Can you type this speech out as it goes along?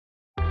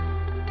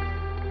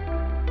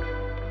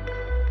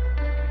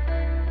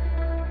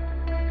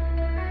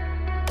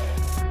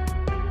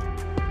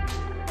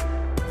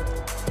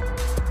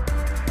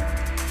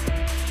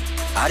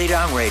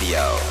ARIRANG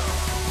Radio.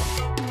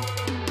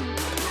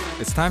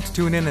 It's time to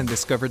tune in and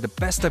discover the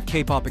best of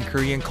K-pop and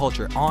Korean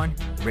culture on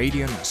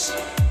Radio News.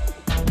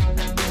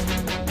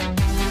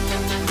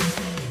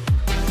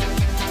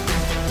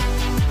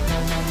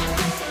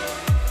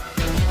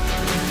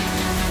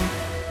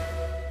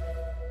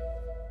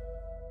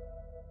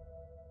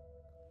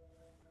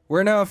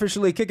 We're now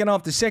officially kicking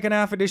off the second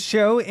half of this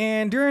show,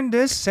 and during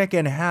this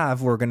second half,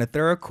 we're going to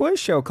throw a quiz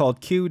show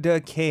called Q the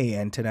K,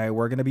 and tonight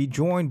we're going to be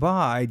joined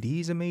by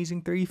these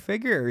amazing three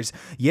figures.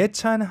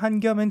 YECHAN,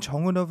 한gyum, and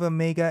JUNGHOON of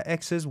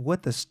OMEGAX is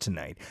with us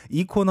tonight.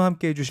 이 코너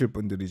함께 해주실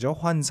분들이죠.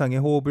 환상의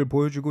호흡을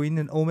보여주고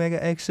있는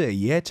OMEGAX,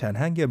 YECHAN,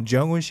 한gyum,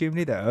 JUNGHOON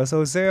씨입니다. 어서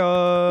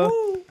오세요.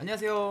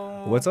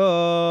 안녕하세요. What's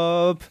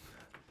up?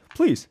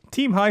 Please,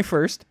 team high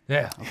first.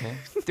 Yeah. Okay.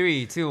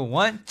 3, 2,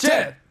 1.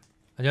 잽!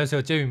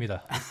 안녕하세요,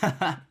 잽입니다.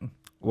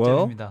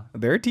 Well, 잽입니다.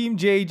 their team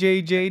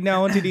JJJ.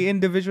 Now onto the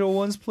individual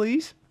ones,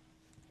 please.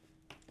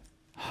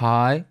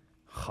 Hi.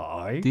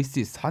 Hi. This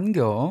is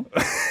한gyum.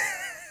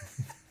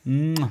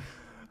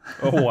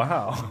 Oh,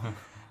 wow.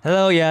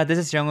 Hello, yeah, this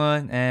is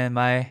JUNGHOON, and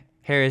my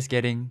hair is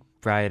getting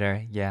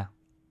brighter. Yeah.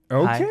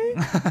 Okay.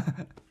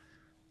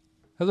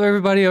 Hello,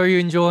 everybody. Are you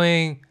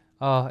enjoying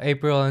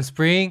April and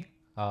spring?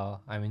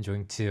 I'm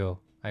enjoying too.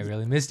 I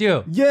really missed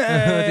you.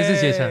 Yeah. This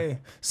is YECHAN.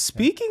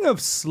 Speaking of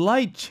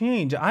slight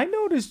change, I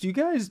noticed you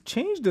guys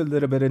changed a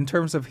little bit in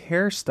terms of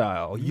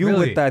hairstyle. You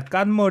Really? with that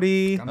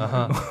kanmori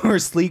or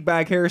sleek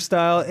back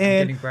hairstyle.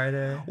 And Getting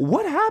brighter.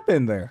 what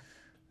happened there?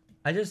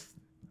 I just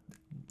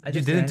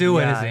didn't do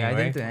anything, I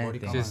right? didn't do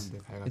anything. Just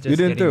You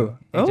didn't do?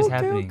 It's just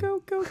Okay, happening.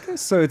 okay.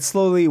 So it's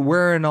slowly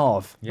wearing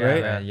off, Yeah,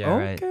 right? right, yeah,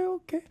 right.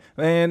 Okay.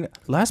 And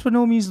last but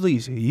no means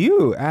least,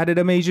 you added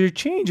a major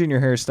change in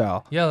your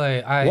hairstyle. Yeah,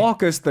 like I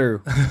Walk us through.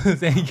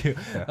 Thank you.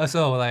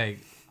 So like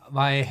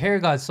my hair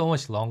got so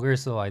much longer,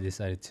 so I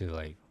decided to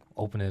like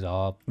open it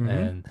up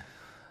and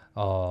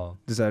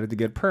Decided to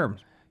get perms.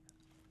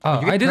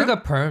 I didn't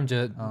get perm,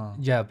 just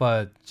yeah,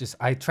 but just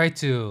I tried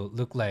to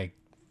look like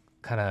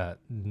kind of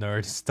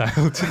nerd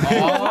style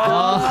today.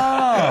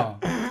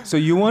 So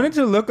you wanted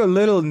to look a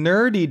little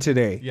nerdy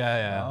today.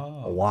 Yeah.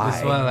 Why?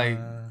 This one like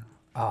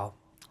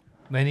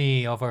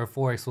many of our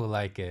forex will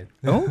like it.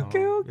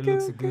 Okay. It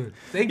looks good.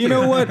 Thank You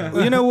know what?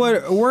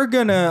 We're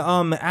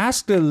gonna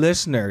ask the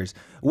listeners,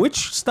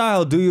 which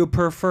style do you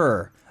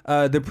prefer?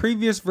 The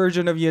previous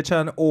version of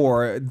YECHAN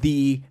or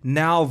the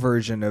now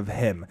version of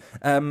him?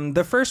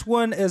 The first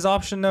one is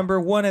option number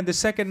 1, and the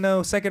second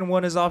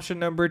one is option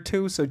number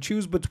 2. So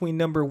choose between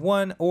number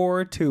 1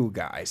 or 2,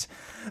 guys.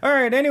 All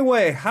right.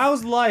 Anyway,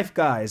 how's life,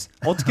 guys?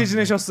 어떻게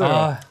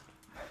지내셨어요?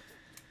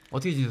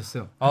 어떻게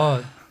지내셨어요?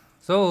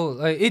 So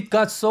like, it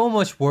got so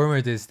much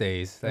warmer these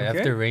days like, Okay.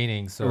 after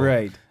raining. So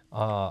Right.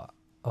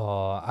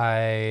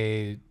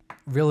 I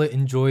really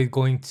enjoyed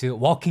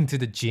walking to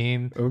the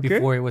gym Okay.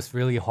 before it was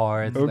really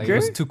hard. Like it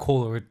was Okay. too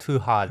cold or too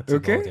hot to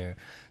Okay. go there.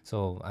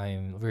 So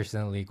I'm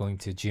recently going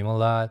to gym a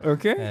lot.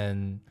 Okay.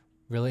 And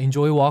really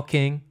enjoy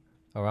walking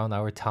around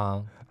our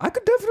town. I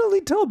could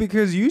definitely tell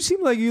because you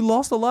seem like you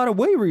lost a lot of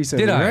weight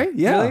recently, Did I? right?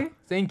 Yeah. Really?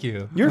 Thank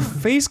you. Your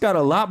face got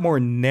a lot more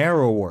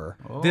narrower.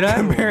 Did I?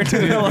 Compared to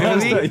the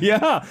last Really? time.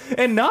 Yeah.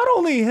 And not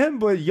only him,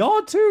 but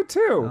y'all too.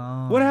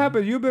 What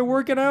happened? You've been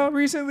working out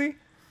recently?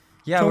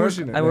 Yeah,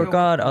 I work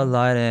out a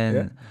lot,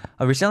 and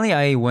recently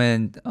I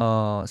went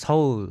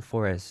Seoul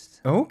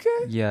Forest. Okay.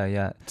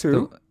 Yeah.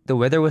 Too? The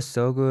weather was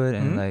so good,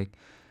 and like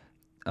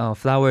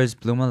flowers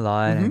bloom a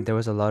lot, and there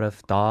was a lot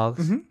of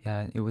dogs.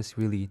 Yeah, it was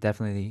really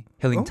definitely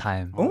healing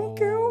time.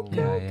 Okay.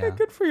 Yeah.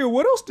 Good for you.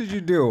 What else did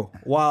you do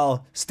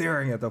while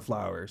staring at the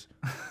flowers?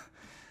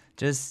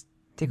 Just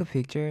take a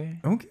picture.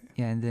 Okay.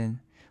 Yeah, and then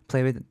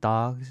play with the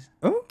dogs.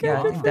 Okay. Yeah,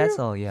 I good think for that's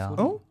you. all. Yeah.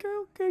 Okay.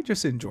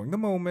 Just enjoying the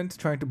moment,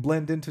 trying to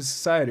blend into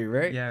society,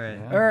 right? Yeah, right.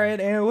 All right.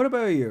 And what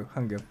about you,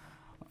 Hangyum?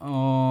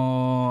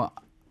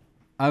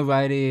 I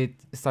ride it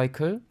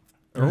cycle.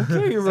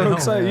 Okay, you were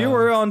excited. You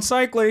were on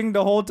cycling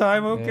the whole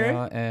time. Okay.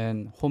 Yeah,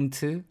 and home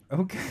too.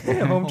 Okay.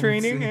 Home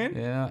training and.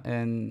 Yeah,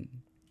 and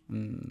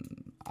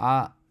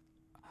I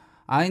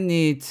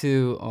need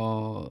to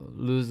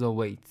lose the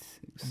weight.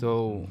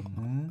 So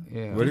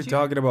yeah. What are you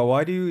talking about?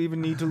 Why do you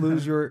even need to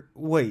lose your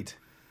weight?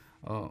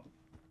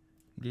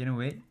 Gain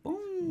weight.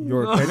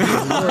 Your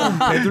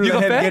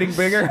head getting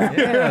bigger.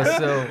 Yeah,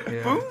 so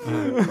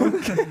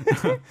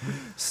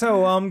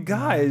So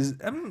guys,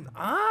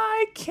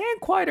 I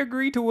can't quite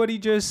agree to what he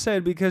just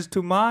said because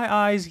to my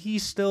eyes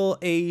he's still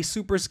a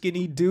super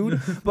skinny dude.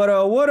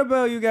 But what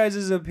about you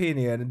guys'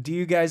 opinion? Do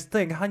you guys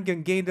think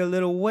한gyum gained a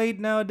little weight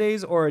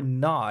nowadays or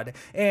not?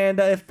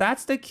 And if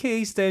that's the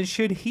case, then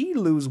should he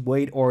lose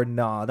weight or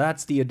not?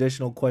 That's the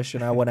additional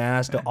question I want to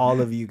ask to all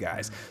of you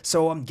guys.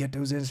 So get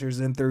those answers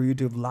in through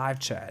YouTube live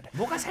chat.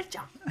 뭐가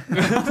살짝?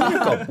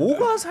 그러니까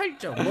뭐가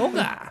살짝?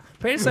 뭐가?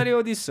 뱃살이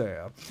어디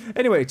있어요?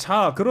 Anyway,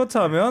 자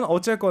그렇다면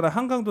어쨌거나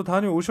한강도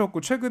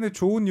다녀오셨고 최근에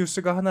좋은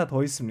뉴스가 하나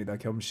더 있습니다,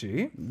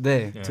 겸씨.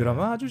 네.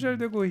 드라마 아주 잘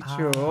되고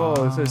있죠.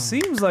 So it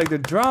seems like the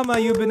drama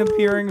you've been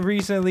appearing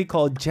recently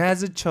called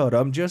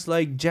Jazz처럼, just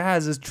like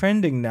jazz is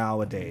trending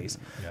nowadays.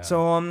 Yeah.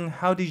 So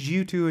how did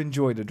you two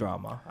enjoy the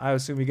drama? I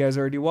assume you guys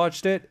already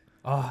watched it.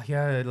 Oh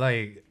yeah,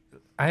 like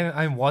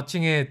I'm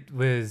watching it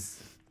with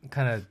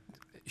kind of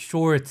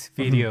short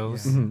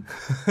videos,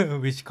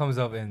 which comes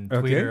up in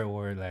Twitter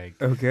or like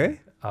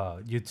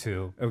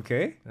YouTube.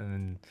 Okay.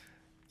 And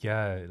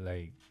yeah,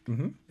 like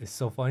it's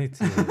so funny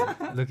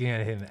to looking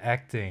at him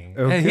acting.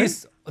 Okay. And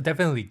he's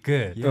definitely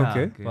good. Yeah,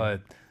 okay.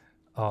 But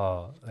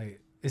like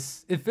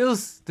it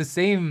feels the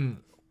same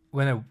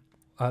when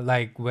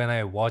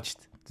I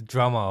watched the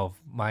drama of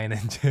mine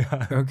and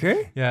Jaehan.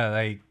 Okay. Yeah,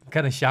 like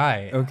kind of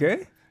shy.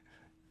 Okay.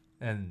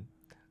 And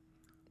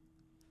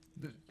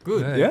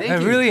Good. Yeah. Thank I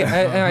you.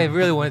 I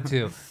really wanted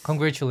to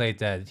congratulate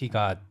that he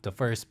got the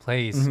first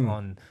place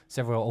on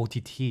several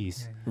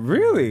OTTs.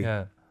 Really?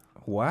 Yeah.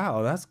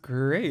 Wow, that's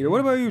great. What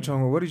about you,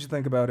 Junghoon? What did you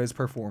think about his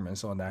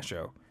performance on that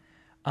show?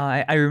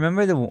 I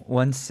remember the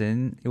one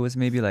scene. It was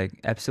maybe like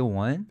episode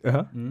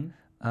 1.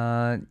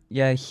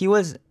 Yeah, he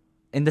was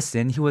in the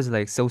scene. He was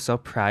like so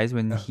surprised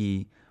when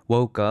he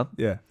woke up.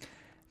 Yeah.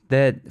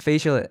 That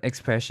facial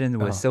expression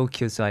was so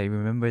cute. So I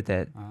remember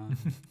that.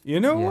 You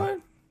know what?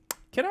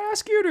 Can I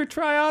ask you to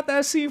try out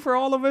that scene for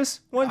all of us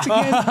once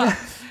again?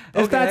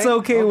 If that's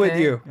okay with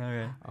you.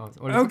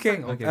 Okay.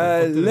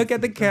 Look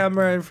at the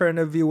camera in front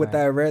of you with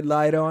that red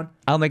light on.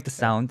 I'll make the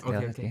sound. Okay,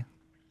 Yeah, okay.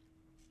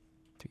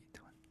 3,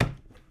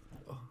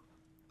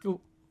 2, 1.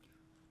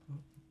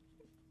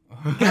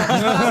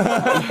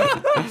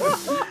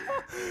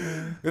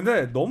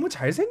 근데 너무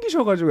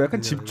잘생기셔가지고 약간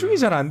집중이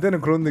잘 안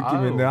되는 그런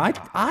느낌인데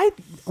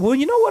well,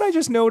 you know what I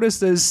just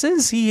noticed is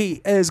since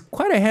he is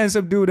quite a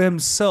handsome dude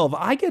himself,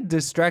 I get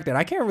distracted.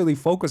 I can't really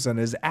focus on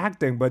his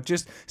acting, but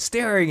just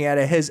staring at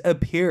his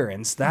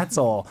appearance. That's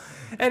all.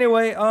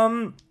 Anyway,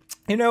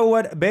 you know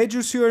what?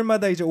 매주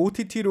수요일마다 이제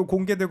OTT로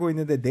공개되고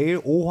있는데 내일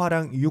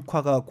 5화랑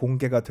 6화가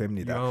공개가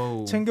됩니다.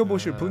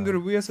 챙겨보실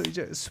분들을 위해서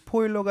이제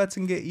스포일러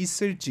같은 게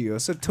있을지요.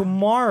 So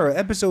tomorrow,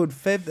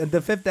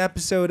 the fifth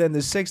episode and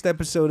the sixth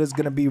episode is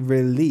gonna be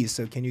released.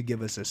 So can you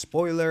give us a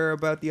spoiler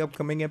about the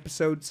upcoming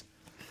episodes?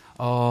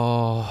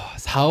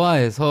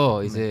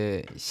 4화에서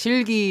이제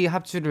실기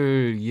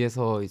합주를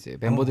위해서 이제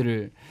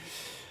멤버들을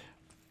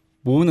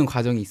모으는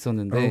과정이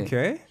있었는데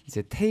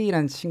이제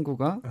태희란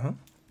친구가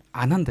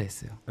안 한다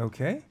했어요.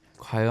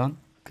 과연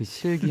그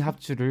실기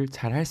합주를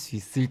잘 할 수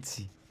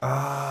있을지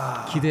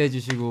기대해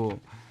주시고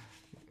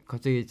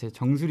갑자기 제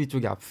정수리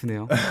쪽이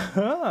아프네요.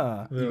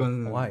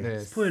 이건 네,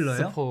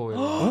 스포일러요?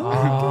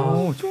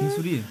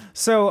 정수리.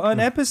 So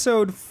on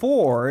episode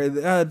 4,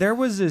 there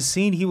was this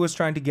scene he was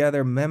trying to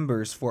gather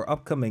members for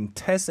upcoming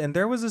tests, and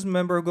there was this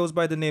member who goes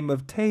by the name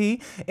of Tae,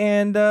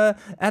 and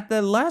at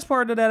the last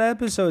part of that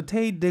episode,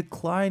 Tae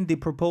declined the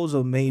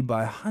proposal made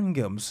by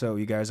HANGYEOM. So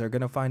you guys are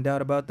gonna find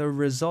out about the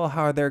result,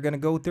 how they're gonna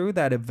go through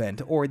that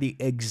event or the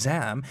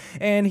exam,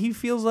 and he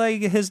feels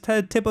like his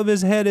tip of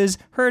his head is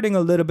hurting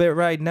a little bit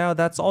right now.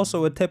 That's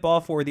also a tip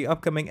off for the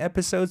upcoming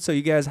episode, so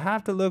you guys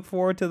have to look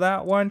forward to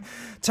that one.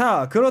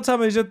 자,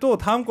 그렇다면 이제 또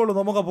다음 걸로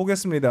넘어가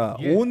보겠습니다.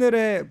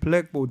 오늘의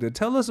블랙보드.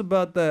 Tell us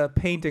about the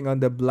painting on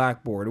the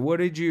blackboard. What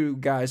did you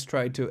guys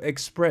try to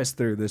express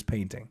through this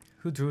painting?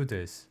 Who drew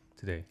this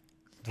today?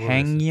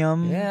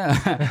 HANGYEOM. Yeah.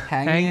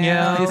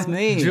 HANGYEOM. It's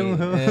me.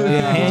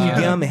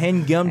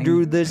 HANGYEOM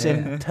drew this,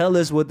 and tell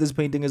us what this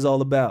painting is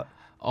all about.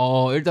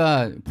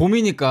 일단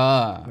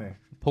봄이니까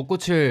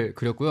벚꽃을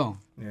그렸고요.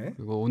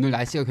 그리고 오늘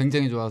날씨가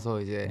굉장히 좋아서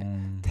이제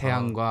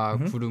태양과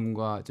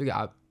구름과 저기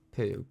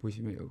앞에 여기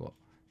보시면 이거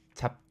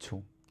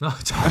잡초.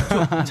 잡초.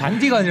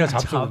 잔디가 아니라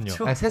잡초군요.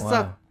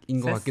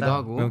 새싹인 것 같기도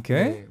하고.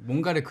 네,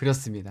 뭔가를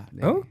그렸습니다.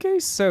 네. Okay,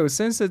 so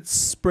since it's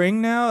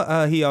spring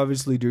now, he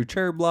obviously drew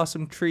cherry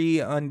blossom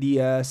tree on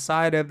the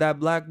side of that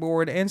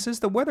blackboard, and since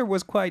the weather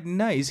was quite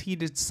nice, he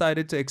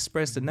decided to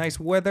express the nice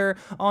weather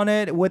on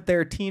it with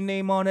their team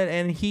name on it,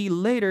 and he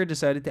later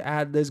decided to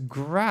add this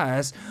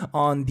grass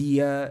on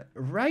the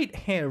right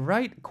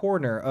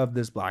corner of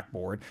this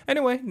blackboard.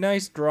 Anyway,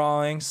 nice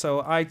drawing.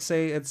 So I'd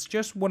say it's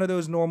just one of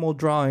those normal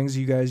drawings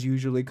you guys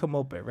usually come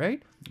up with,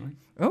 right?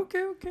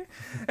 Okay.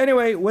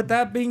 Anyway, with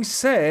that being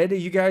said,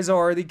 you guys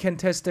are the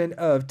contestant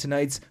of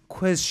tonight's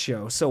quiz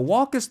show. So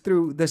walk us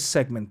through this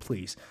segment,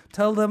 please.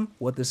 Tell them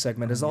what this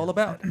segment is all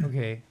about.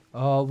 Okay.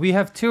 We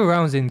have 2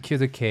 rounds in Q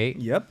to K.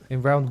 Yep.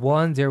 In round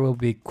 1, there will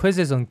be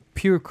quizzes on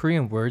pure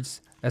Korean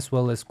words as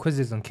well as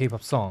quizzes on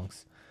K-pop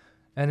songs.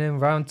 And in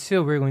round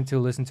 2, we're going to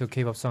listen to a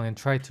K-pop song and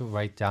try to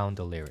write down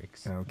the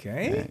lyrics.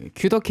 Okay.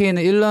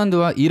 큐더케이는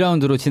 1라운드와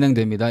 2라운드로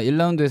진행됩니다.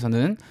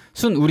 1라운드에서는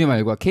순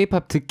우리말과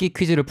K-팝 듣기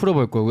퀴즈를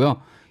풀어볼 거고요.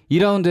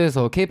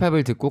 2라운드에서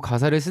K-팝을 듣고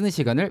가사를 쓰는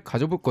시간을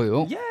가져볼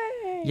거예요.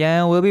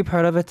 Yeah, we'll be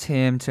part of a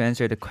team to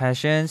answer the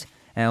questions,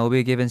 and we'll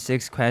be given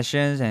 6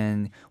 questions,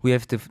 and we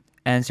have to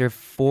answer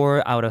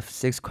 4 out of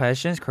 6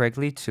 questions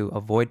correctly to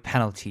avoid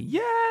penalty.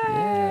 Yeah.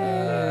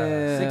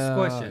 6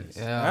 questions.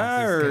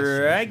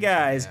 All right,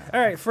 guys. All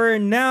right, for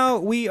now,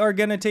 we are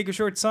going to take a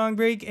short song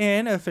break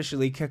and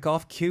officially kick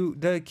off Q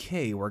the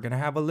K. We're going to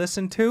have a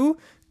listen to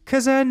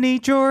Cause I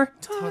Need Your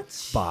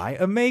Touch by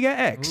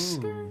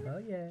OMEGAX. Oh,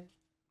 yeah.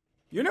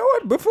 You know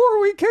what?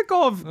 Before we kick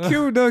off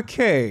Q the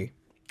K,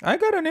 I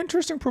got an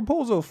interesting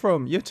proposal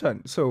from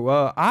YECHAN. So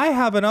I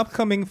have an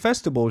upcoming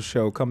festival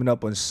show coming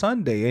up on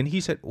Sunday, and he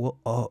said,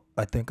 well,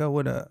 I think I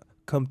want to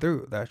come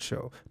through that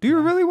show. Do you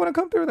really want to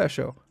come through that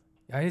show?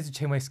 I need to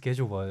check my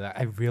schedule, but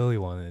I really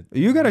want it.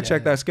 You got to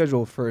check that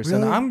schedule first,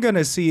 Really? and I'm going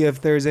to see if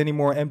there's any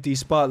more empty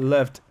spot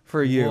left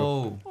for you.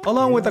 Whoa.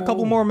 Along with a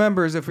couple more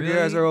members if you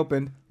guys Really? are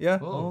open. Yeah.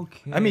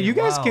 Okay. I mean, you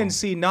guys wow. can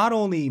see not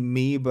only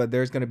me, but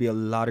there's going to be a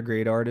lot of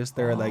great artists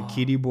there, like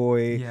Kitty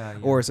Boy, Yeah, yeah.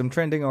 or some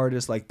trending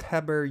artists like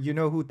Taber. You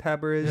know who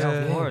Taber is? Yeah,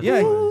 of course.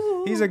 Yeah,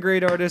 he's a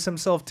great artist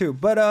himself too.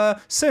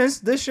 But since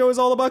this show is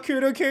all about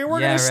Q2K,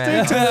 we're Yeah, going to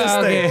right. stick to this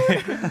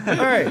thing.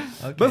 All right.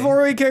 Okay.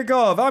 Before we kick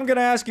off, I'm going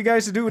to ask you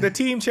guys to do the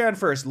team chant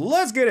first.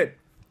 Let's get it.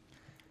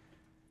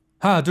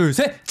 하나, 둘,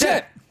 셋,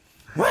 셋!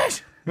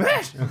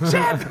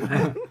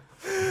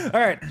 All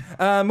right,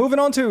 moving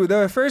on to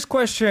the first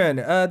question.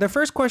 The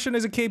first question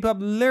is a K-pop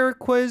lyric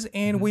quiz,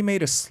 and we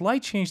made a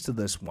slight change to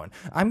this one.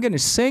 I'm going to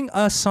sing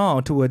a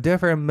song to a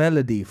different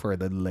melody for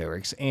the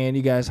lyrics, and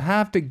you guys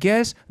have to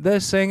guess the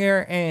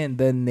singer and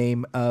the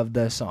name of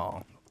the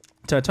song.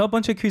 자, 첫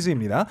번째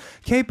퀴즈입니다.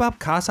 K-pop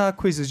가사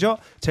퀴즈죠.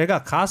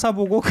 제가 가사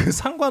보고 그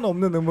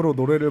상관없는 음으로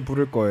노래를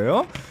부를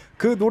거예요.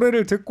 그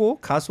노래를 듣고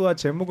가수와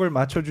제목을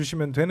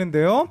맞춰주시면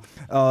되는데요.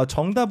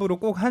 정답으로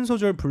꼭 한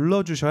소절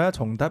불러주셔야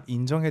정답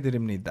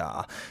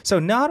인정해드립니다. So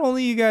not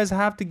only you guys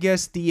have to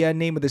guess the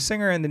name of the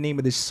singer and the name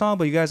of the song,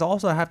 but you guys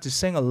also have to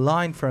sing a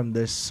line from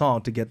this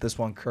song to get this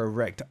one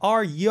correct.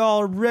 Are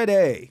y'all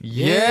ready?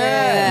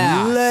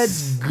 Yeah.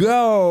 Let's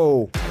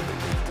go.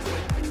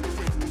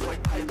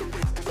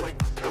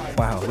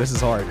 Wow, this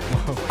is hard.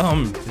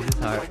 This is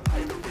hard.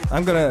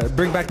 I'm gonna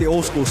bring back the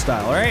old school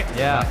style, all right?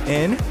 Yeah.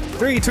 In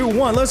 3, 2,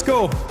 1, let's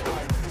go.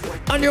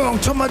 안녕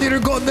첫마디를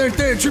건넬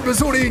때 주변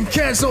소리는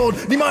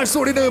cancelled 네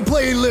말소리는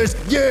playlist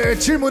yeah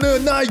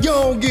질문은 나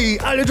용기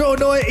알려줘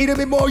너의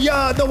이름이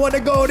뭐야 너와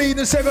내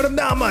거리는 세 걸음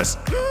남았어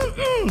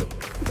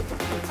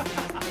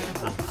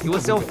It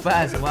was so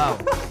fast. Wow.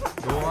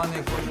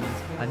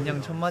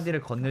 안녕 첫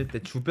마디를 건넬 때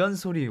주변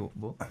소리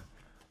뭐?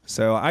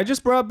 So I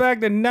just brought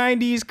back the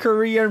 90s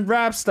Korean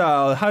rap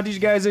style. How did you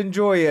guys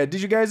enjoy it?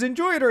 Did you guys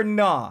enjoy it or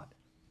not?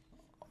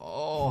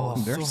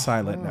 Oh, they're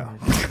silent now.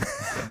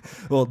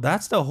 Well,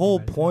 that's the whole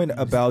point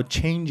about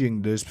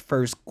changing this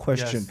first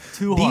question. Yes,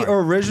 too the hard.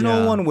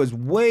 original Yeah. one was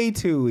way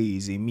too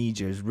easy. Me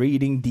just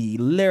reading the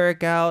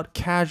lyric out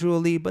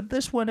casually, but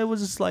this one it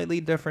was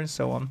slightly different.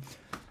 So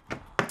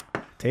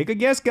take a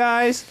guess,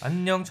 guys.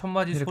 안녕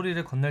첫마디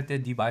소리를 건넬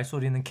때 네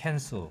말소리는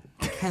cancel.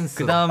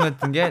 그 다음에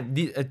뜬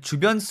게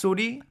주변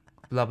소리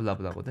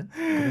블라블라블라거든.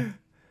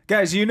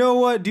 Guys, you know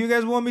what? Do you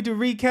guys want me to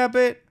recap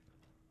it?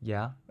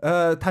 Yeah.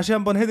 다시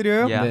한번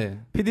해드려요? Yeah. 네.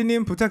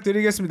 PD님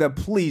부탁드리겠습니다.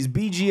 Please,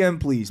 BGM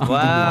please.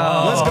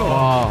 Wow. Let's go.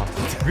 와.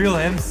 Real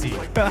MC.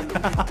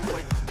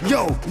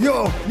 Yo,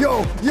 yo,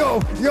 yo,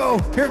 yo, yo.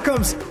 Here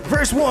comes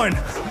verse 1.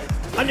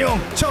 안녕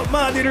첫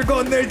마디를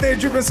건넬 때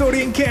주변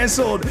소리는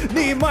cancelled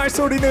네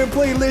말소리는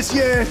playlist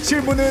yeah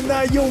질문은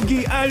나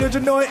용기 알려줘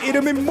너의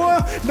이름이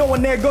뭐야 너와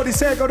내 거리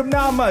세 걸음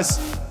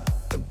남았어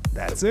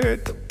That's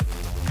it.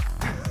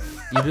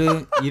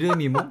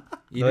 이름이 뭐?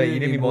 너의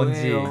이름이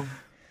뭔지. 뭐예요?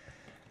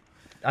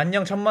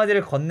 안녕 첫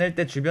마디를 건넬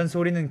때 주변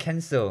소리는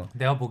cancel.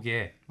 내가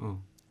보기에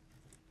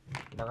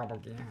내가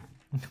보기에.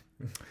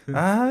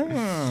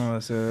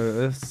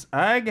 So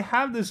I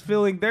have this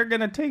feeling they're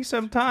gonna take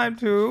some time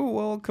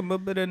to come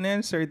up with an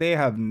answer. They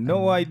have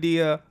no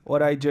idea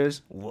what I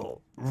just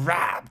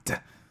rapped.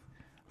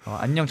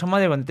 안녕 첫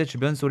마디를 건넬 때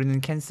주변 소리는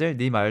cancel.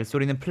 네 말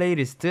소리는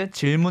플레이리스트.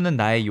 질문은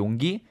나의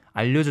용기.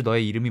 알려줘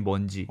너의 이름이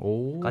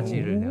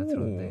뭔지까지를 내가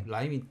들었는데.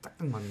 라임이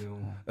딱딱 맞네요.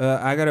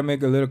 I gotta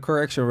make a little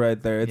correction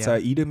right there. It's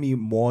이름이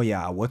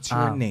뭐야? What's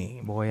your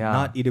name? 뭐야?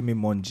 Not 이름이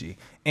뭔지.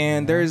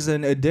 And there's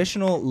an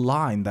additional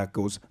line that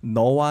goes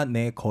너와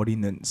내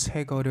거리는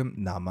세 걸음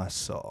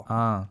남았어.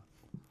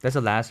 That's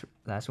the last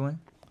one.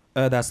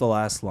 That's the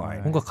last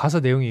line. 뭔가 가사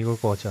내용이 이걸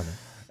것 같지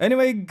않아요?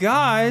 Anyway,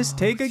 guys,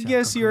 take a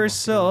guess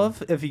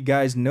yourself. If you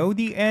guys know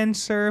the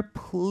answer,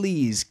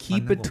 please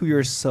keep it to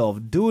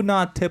yourself. Do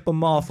not tip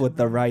them off with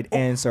the right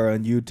answer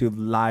on YouTube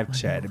live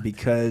chat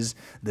because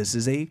this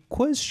is a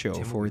quiz show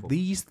for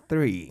these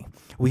three.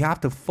 We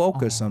have to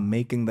focus on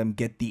making them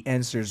get the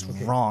answers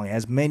wrong,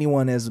 as many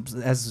one as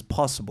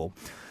possible.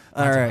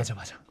 All right.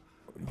 맞아.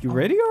 You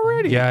ready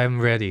already? Yeah,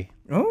 I'm ready.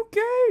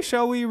 Okay,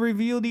 shall we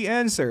reveal the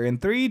answer in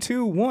 3,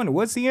 2, 1?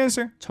 What's the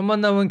answer? 첫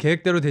만남은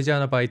계획대로 되지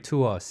않아 by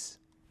To Us.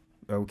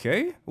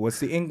 Okay, what's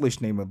the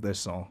English name of this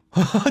song?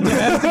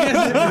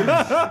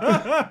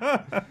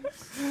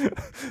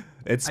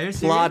 It's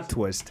Plot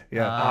Twist.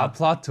 Yeah.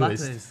 Plot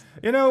twist.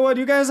 You know what?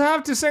 You guys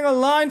have to sing a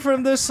line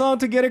from this song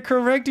to get it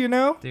correct, you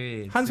know?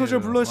 한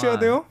소절 불러주셔야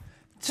돼요.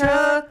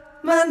 첫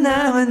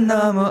만남은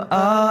너무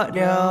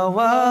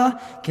어려워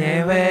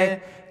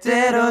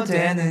계획대로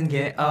되는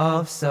게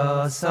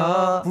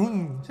없어서.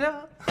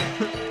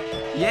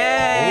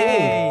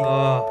 Yay!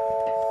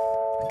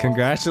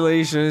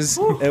 Congratulations.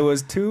 It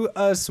was To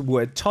Us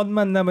with 첫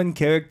만남은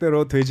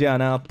계획대로 되지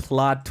않아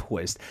plot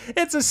twist.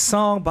 It's a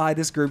song by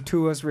this group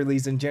To Us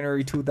released in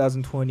January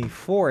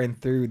 2024, and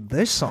through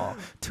this song,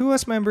 To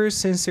Us members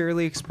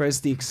sincerely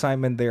express the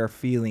excitement they are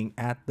feeling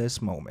at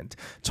this moment.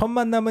 첫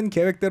만남은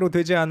계획대로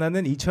되지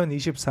않아는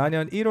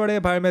 2024년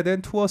 1월에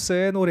발매된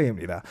투어스의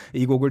노래입니다.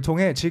 이 곡을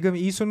통해 지금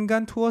이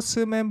순간 투어스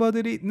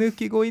멤버들이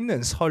느끼고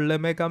있는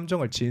설렘의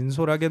감정을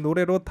진솔하게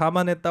노래로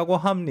담아냈다고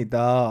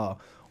합니다.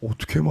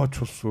 어떻게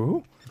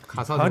맞췄어요?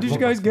 How did you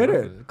guys get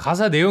it?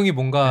 가사 내용이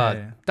뭔가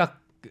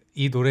딱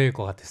이 노래일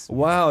것 같았어요.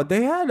 Wow,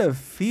 they had a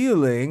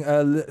feeling.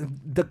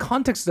 The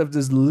context of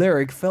this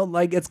lyric felt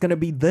like it's gonna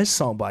be this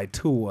song by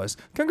To Us.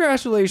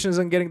 Congratulations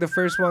on getting the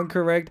first one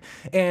correct,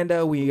 and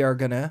we are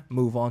gonna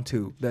move on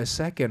to the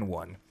second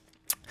one.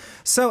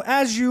 So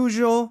as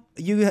usual,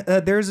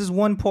 there's this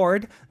one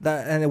part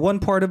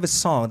of a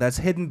song that's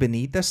hidden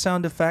beneath the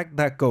sound effect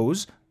that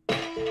goes.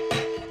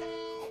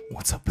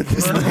 What's up with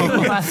this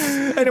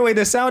thing? Anyway,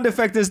 the sound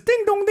effect is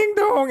ding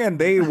dong, and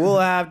they will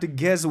have to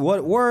guess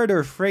what word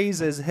or phrase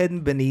is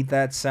hidden beneath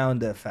that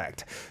sound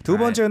effect. 두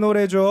번째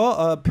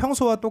노래죠.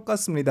 평소와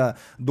똑같습니다.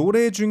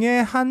 노래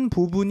중에 한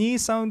부분이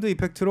사운드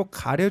이펙트로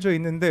가려져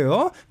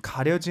있는데요.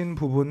 가려진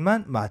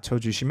부분만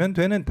맞춰주시면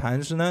되는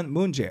단순한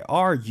문제.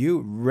 Are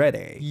you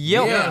ready?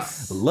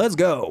 Yes. Let's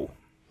go.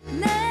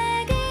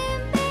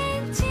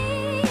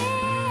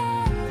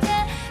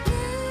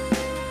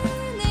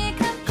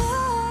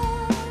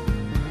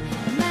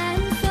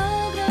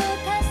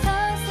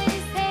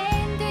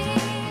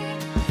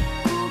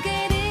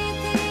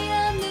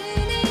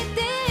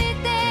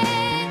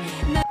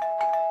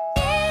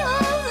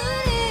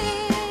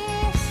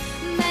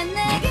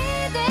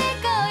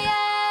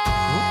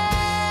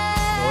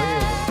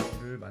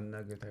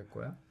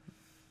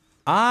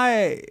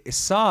 I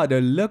saw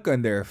the look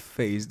on their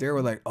face. They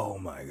were like, "Oh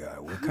my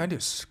god, we're kind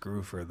of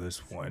screwed for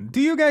this one."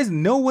 Do you guys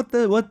know what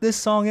this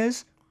song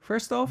is?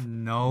 First off,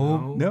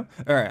 No.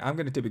 All right, I'm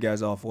gonna tip you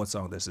guys off what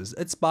song this is.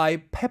 It's by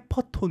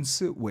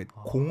Pepperton스 with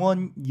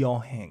공원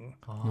여행.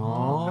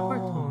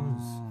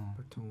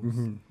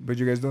 But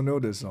you guys don't know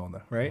this song,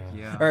 though, right?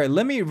 Yeah. All right,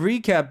 let me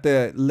recap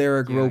the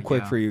lyric real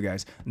quick for you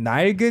guys.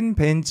 낡은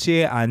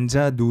벤치에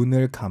앉아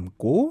눈을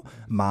감고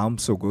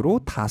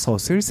마음속으로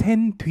 5을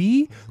센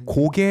뒤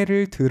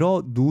고개를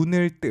들어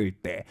눈을 뜰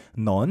때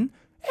넌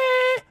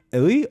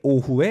의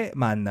오후에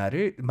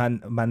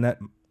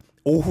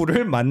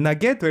오후를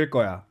만나게 될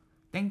거야.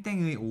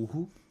 땡땡의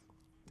오후?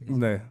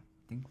 네.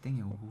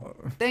 땡땡의 오후.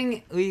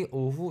 땡의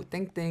오후,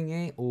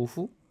 땡땡의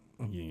오후.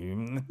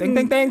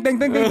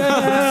 땡땡땡땡땡땡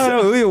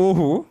의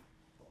오후.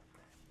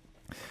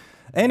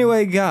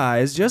 Anyway,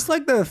 guys, just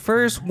like the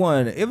first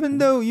one, even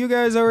though you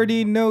guys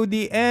already know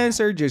the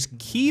answer, just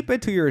keep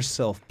it to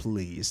yourself,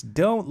 please.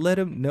 Don't let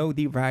them know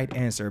the right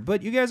answer.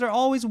 But you guys are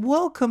always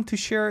welcome to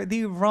share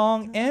the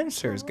wrong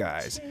answers,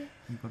 guys.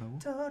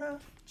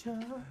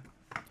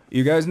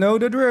 You guys know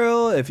the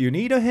drill. If you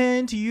need a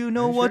hint, you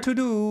know what to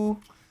do.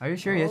 Are you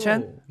sure,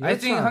 Yechan? I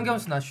think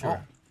한겸's not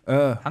sure.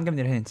 한겸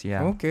need a hint,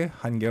 yeah. Okay,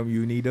 한겸,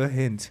 you need a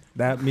hint.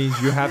 That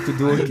means you have to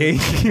do a K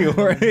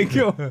or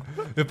애교.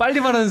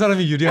 빨리 말하는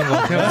사람이 유리한 것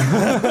같아요.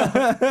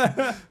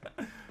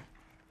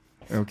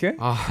 Okay.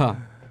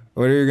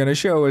 What are you gonna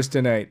show us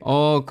tonight?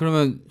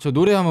 그러면 저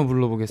노래 한번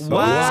불러보겠습니다.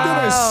 Who's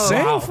gonna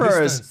sing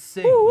for us?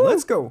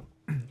 Let's go.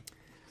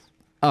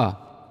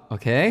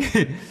 오케이.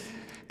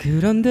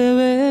 그런데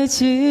왜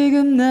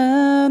지금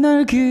나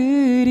널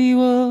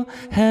그리워하는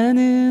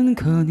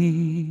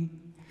거니?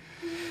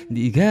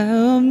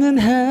 네가 없는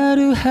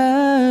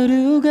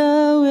하루하루가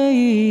왜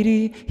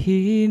이리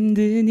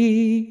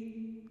힘드니?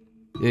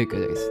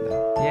 여기까지 하겠습니다.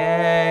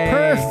 Yay!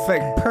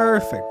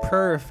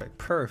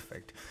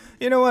 Perfect.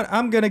 You know what?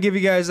 I'm gonna give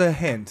you guys a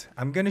hint.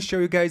 I'm gonna show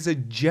you guys a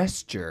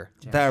gesture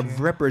that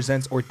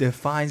represents or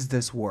defines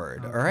this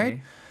word. Okay. All right?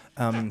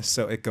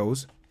 So it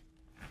goes.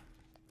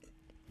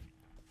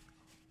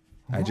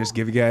 I just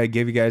gave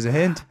you guys a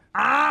hint.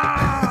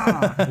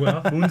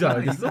 뭐야? 뭔지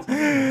알겠어?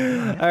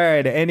 All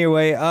right.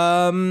 Anyway,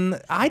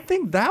 I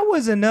think that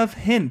was enough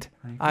hint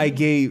I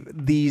gave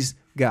these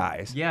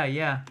guys.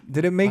 Yeah.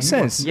 Did it make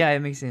sense? Yeah, it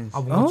makes sense.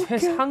 뭔가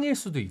최상일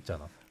수도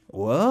있잖아.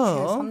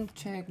 Well,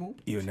 최고?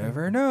 you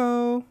never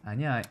know.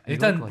 아니야.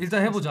 일단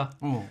해보자.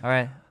 All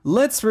right.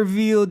 Let's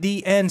reveal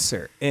the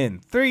answer in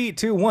 3,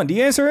 2, 1.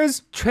 The answer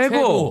is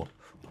최고.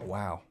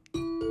 wow.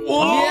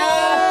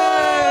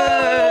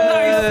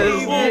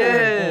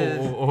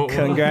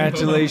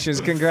 Congratulations.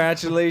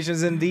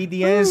 Indeed,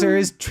 the answer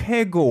is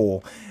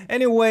최고.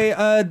 Anyway,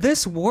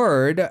 this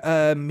word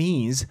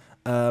means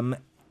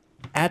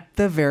at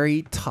the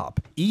very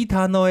top. 이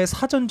단어의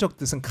사전적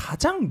뜻은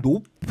가장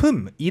높은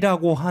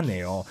작품이라고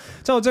하네요.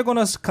 자,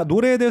 어쨌거나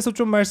노래에 대해서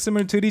좀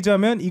말씀을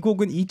드리자면 이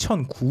곡은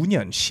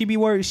 2009년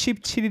 12월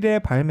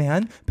 17일에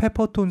발매한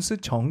페퍼톤스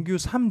정규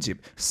 3집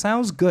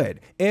Sounds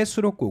Good의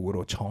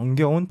수록곡으로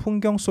정겨운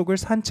풍경 속을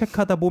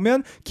산책하다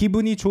보면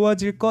기분이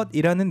좋아질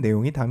것이라는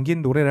내용이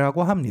담긴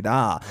노래라고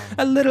합니다.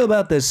 A little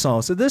about this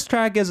song. So this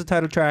track is a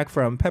title track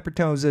from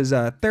Peppertones'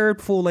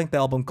 third full-length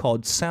album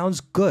called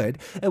Sounds Good.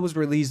 It was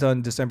released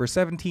on December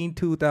 17,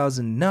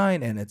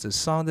 2009, and it's a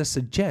song that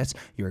suggests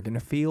you're gonna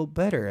feel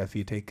better if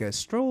you take a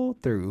stroll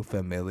through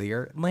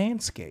familiar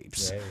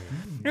landscapes.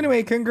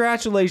 Anyway,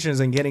 congratulations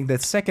on getting the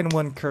second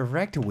one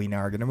correct. We now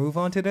are gonna move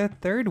on to the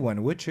third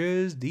one, which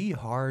is the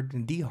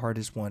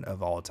hardest one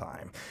of all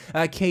time.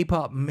 A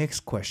K-pop mix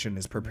question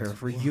is prepared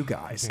for you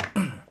guys.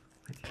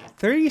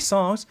 30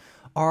 songs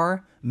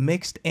are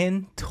mixed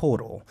in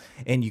total,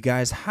 and you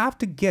guys have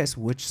to guess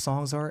which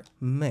songs are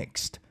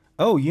mixed.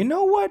 Oh, you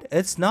know what?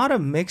 It's not a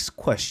mixed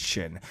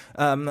question.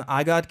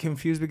 I got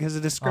confused because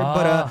of the script,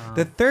 but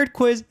the third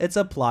quiz, it's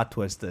a plot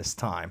twist this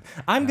time.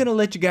 I'm gonna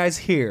let you guys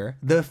hear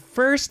the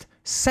first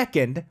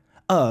second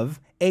of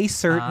a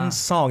certain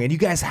song, and you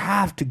guys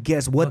have to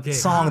guess what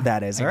song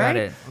that is. Alright?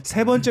 it.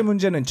 세 번째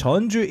문제는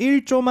전주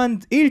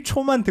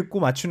 1초만 듣고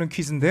맞추는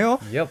퀴즈인데요.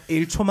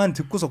 1초만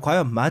듣고서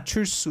과연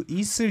맞출 수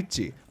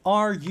있을지.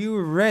 Are you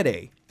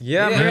ready?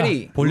 Yeah, I'm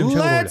ready. 볼륨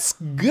최고로 올려. Let's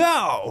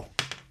go.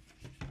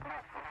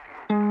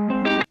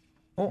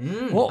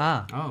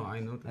 I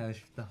know that.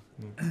 쉽다.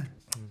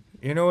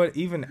 You know what?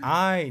 Even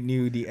I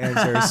knew the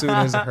answer as soon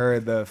as I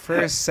heard the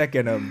first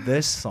second of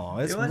this song.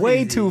 It's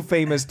way too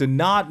famous to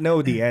not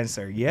know the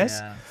answer, yes?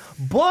 Yeah.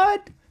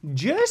 But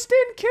just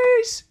in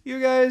case you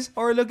guys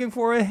are looking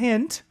for a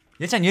hint.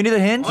 예찬, you need a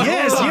hint?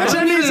 Yes,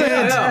 YECHAN needs a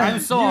hint. I'm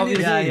so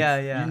obviously.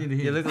 Yeah.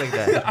 You look like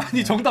that.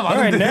 아니 정답 All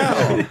right,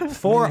 아는데. now,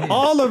 for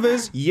all of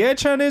us,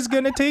 YECHAN is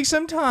going to take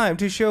some time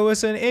to show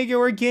us an 애교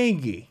or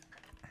gengi.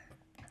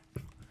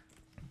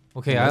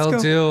 Okay, Let's I'll go.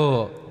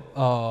 do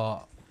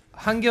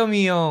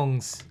한겸이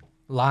형's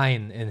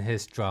line in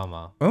his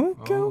drama.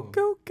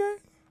 Okay.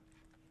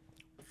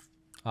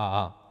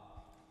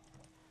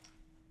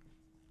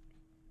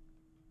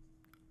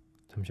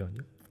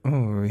 잠시만요.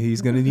 Oh,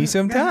 he's going to need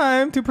some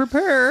time to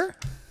prepare.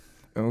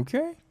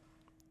 Okay.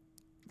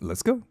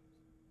 Let's go.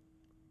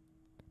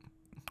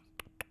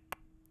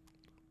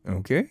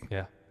 Okay.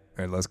 Yeah.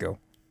 All right, let's go.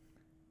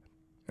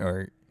 All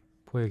right.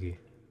 포획이.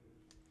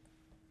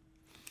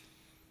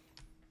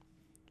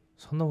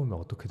 선 넘으면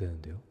어떻게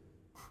되는데요?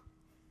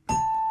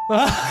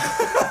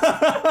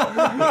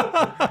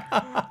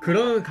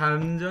 그런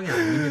감정이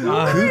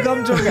아닙니다. 그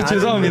감정이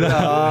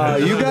죄송합니다.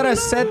 You gotta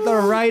set the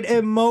right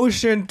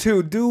emotion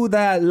to do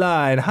that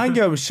line.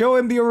 한겸, show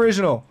him the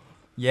original.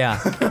 Yeah.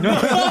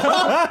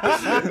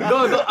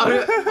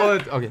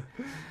 오케이.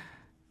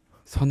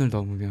 선을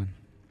넘으면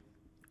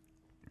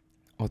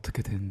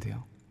어떻게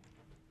되는데요?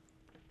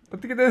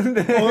 어떻게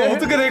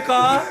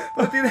될까?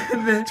 어떻게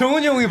되는데?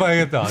 정훈이 형이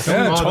봐야겠다.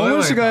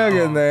 정훈 씨가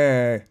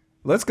해야겠네.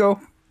 Let's go.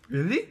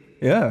 Really?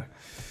 Yeah.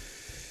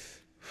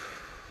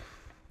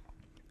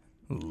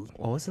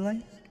 What was the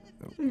line?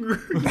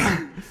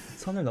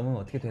 선을 넘으면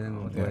어떻게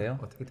되는 거예요?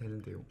 어떻게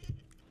되는데요?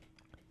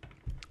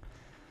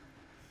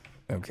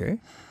 Okay.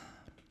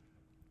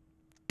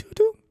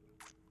 두두.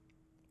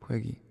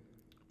 포획이.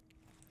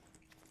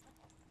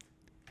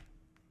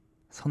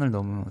 선을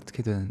넘으면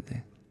어떻게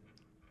되는데?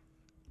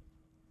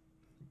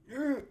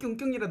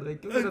 뀨뀨이라도 해.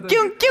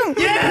 뀨뀨.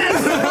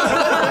 Yes!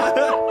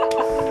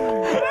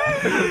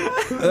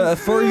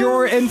 For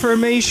your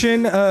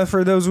information,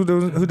 for those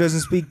who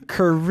doesn't speak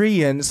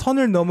Korean,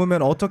 선을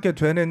넘으면 어떻게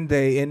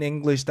되는데 in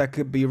English that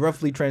could be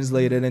roughly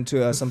translated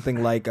into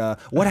something like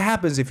what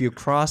happens if you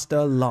cross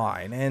the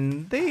line,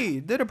 and they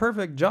did a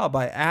perfect job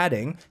by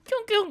adding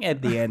kyung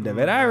at the end of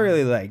it. I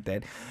really liked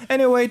it.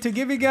 Anyway, to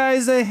give you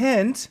guys a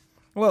hint,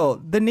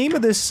 well, the name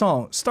of this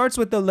song starts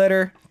with the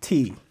letter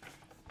T.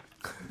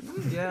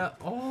 Yeah.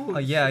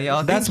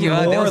 Yeah. That's thank you.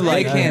 That more was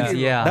like big hints.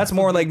 Yeah. That's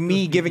more like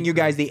me giving you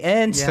guys the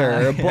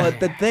answer. Yeah. But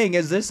the thing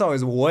is, this song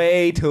is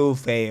way too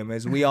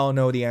famous. We all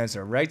know the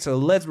answer, right? So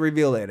let's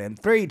reveal it. In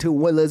 3, 2,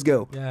 1, let's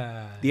go.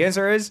 Yeah. The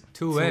answer is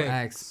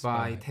 2X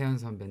by 태연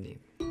선배님.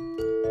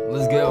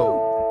 Let's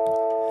go.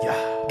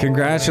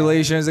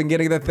 congratulations on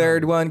getting the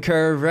third one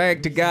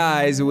correct,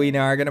 guys. We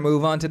now are gonna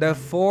move on to the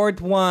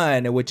fourth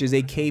one, which is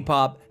a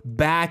K-pop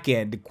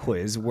back-end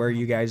quiz where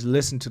you guys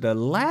listen to the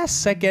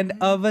last second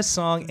of a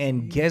song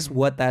and guess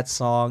what that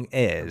song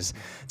is.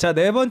 자,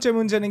 네 번째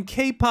문제는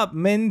K-pop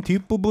맨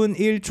뒷부분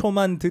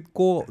 1초만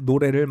듣고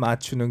노래를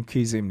맞추는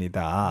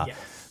퀴즈입니다.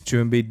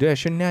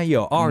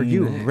 준비되셨나요? Are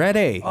you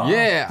ready?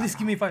 Yeah. Please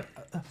give me 5.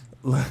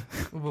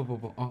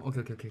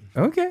 오케이.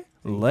 Okay,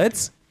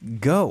 let's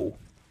go.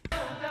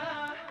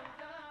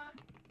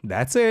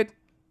 That's it.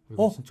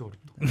 진짜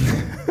어렵다.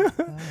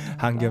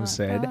 한겸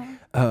said,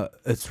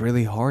 it's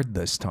really hard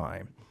this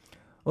time.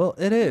 Well,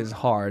 it is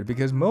hard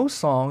because most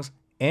songs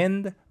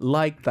end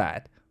like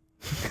that.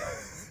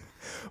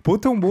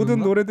 보통 모든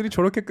노래들이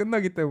저렇게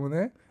끝나기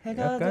때문에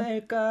해가 약간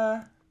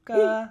될까?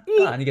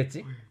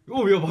 아니겠지?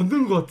 야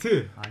만든 것 같아.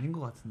 아닌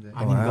것 같은데.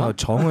 Wow,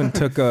 정훈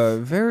took a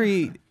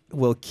very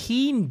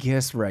keen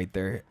guess right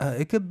there.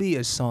 It could be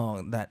a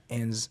song that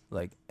ends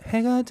like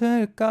해가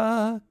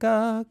될까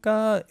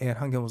까까, and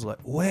한gyum was like,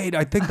 wait,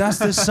 I think that's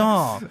the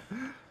song.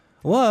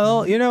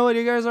 Well, you know what?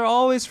 You guys are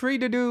always free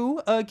to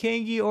do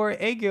Kangi or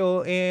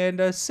Aegyo,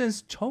 and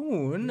since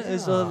Chonghoon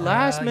is the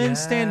last man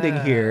standing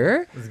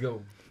here, Let's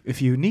go.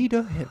 if you need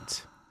a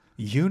hint,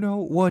 you know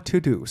what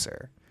to do,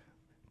 sir.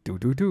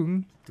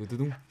 Do-do-do.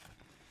 두두둥.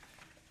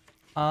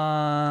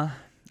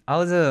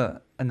 I'll do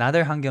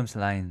another 한gyom's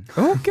line.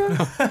 Okay.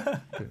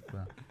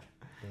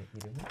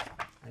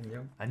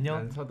 안녕.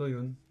 안녕. 난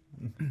서도윤.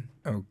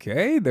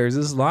 Okay, there's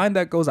this line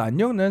that goes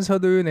안녕 난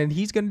서도윤, and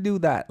he's gonna do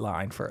that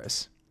line for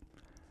us.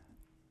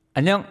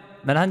 안녕,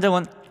 난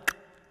한정원.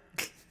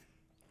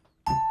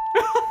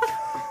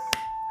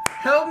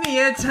 Help me,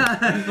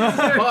 예찬.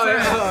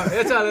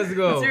 예찬, let's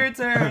go. It's your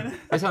turn.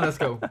 예찬, let's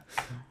go.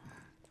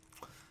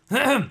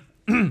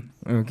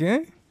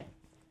 Okay.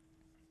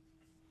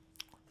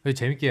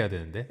 재밌게 해야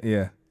되는데.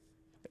 Yeah.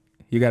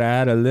 You gotta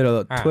add a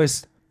little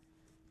twist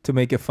to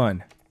make it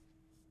fun.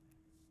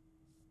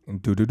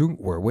 And do-do-do,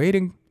 we're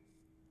waiting.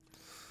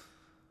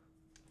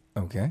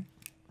 Okay.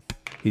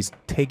 He's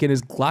taking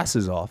his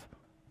glasses off.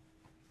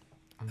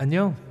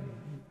 안녕.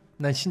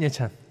 난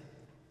신예찬.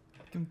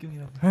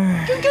 뿅뿅이라고.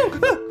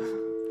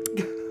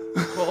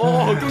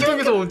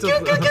 뿅뿅에서 멈췄어.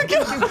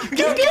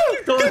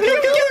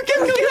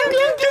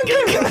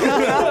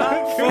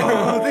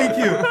 Thank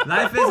you.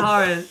 Life is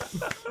hard.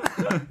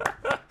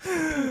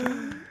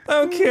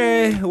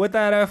 Okay, with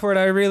that effort,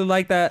 I really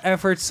like that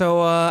effort.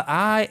 So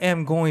I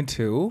am going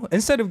to,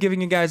 instead of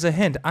giving you guys a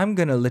hint, I'm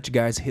going to let you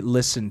guys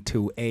listen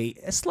to a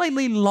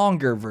slightly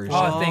longer version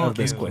of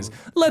this quiz.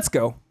 Let's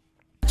go.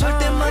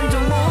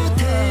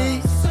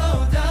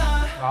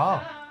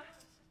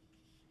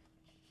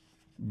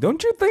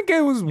 Don't you think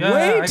it was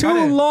way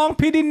too long,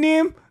 PD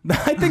Nim?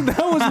 I think that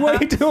was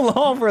way too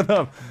long for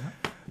them.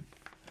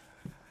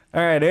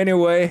 All right,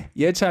 anyway,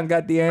 Yechan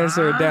got the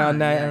answer down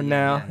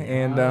now.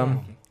 And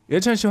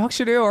Yechan 씨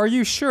확실해요? Are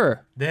you sure?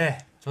 네,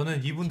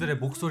 저는 이분들의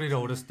목소리를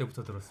어렸을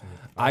때부터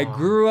들었습니다. I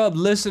grew up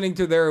listening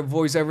to their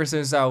voice ever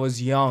since I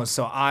was young,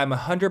 so I'm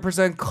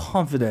 100%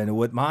 confident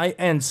with my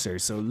answer.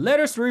 So let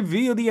us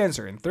reveal the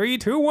answer. In 3,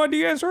 2, 1,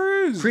 the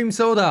answer is... Cream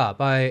Soda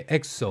by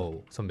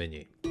EXO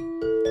선배님.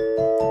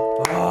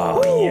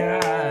 Oh,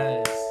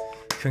 yes.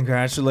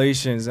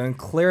 Congratulations on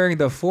clearing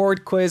the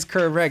fourth quiz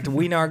correct.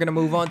 We now are going to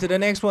move on to the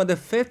next one, the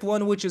fifth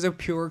one, which is a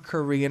pure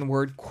Korean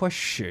word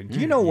question.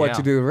 You know what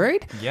to do,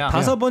 right? Yeah.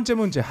 다섯 번째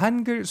문제,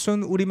 한글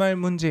순 우리말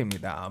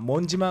문제입니다.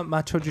 뭔지만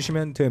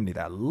맞춰주시면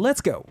됩니다.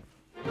 Let's go.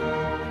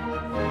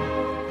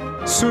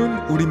 순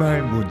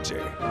우리말 문제.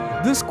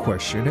 This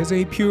question is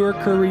a pure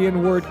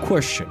Korean word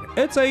question.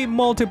 It's a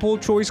multiple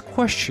choice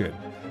question.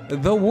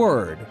 The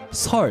word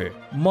설,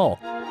 먹,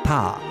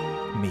 다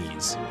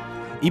means.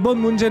 이번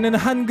문제는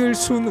한글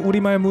순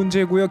우리말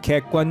문제고요.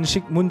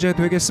 객관식 문제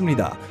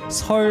되겠습니다.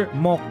 설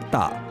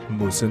먹다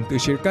무슨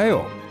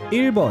뜻일까요?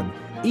 1번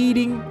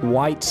eating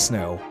white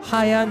snow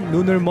하얀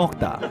눈을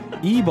먹다.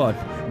 2번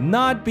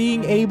not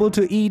being able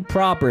to eat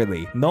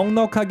properly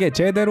넉넉하게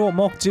제대로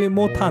먹지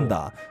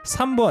못한다.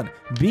 3번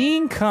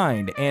being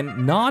kind and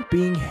not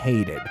being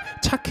hated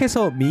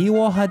착해서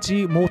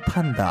미워하지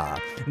못한다.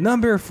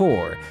 Number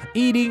 4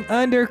 eating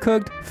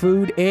undercooked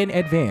food in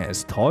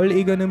advance 덜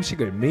익은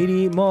음식을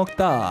미리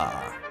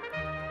먹다.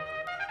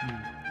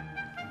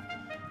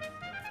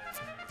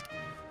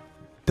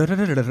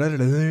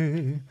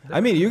 I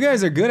mean, you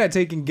guys are good at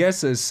taking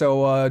guesses,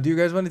 so do you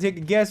guys want to take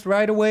a guess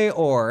right away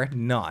or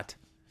not?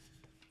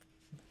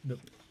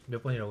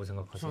 몇 번이라고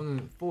생각하세요?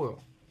 저는 4요.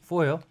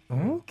 4요?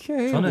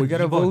 Okay, 저는 we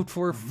gotta 2번. vote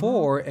for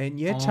 4, and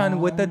Yechan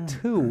with a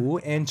 2,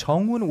 and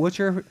Junghoon, what's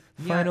your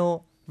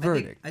final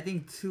verdict? I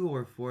think 2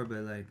 or 4,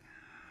 but like.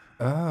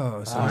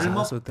 Oh, so he's 덜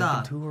also thinking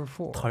먹다. 2 or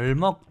 4. 덜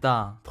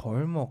먹다.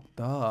 덜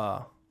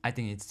먹다. I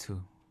think it's 2.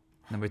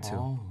 Number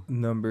 2.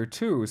 Number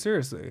 2,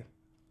 seriously.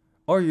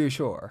 Are you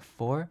sure?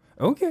 4?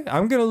 Okay,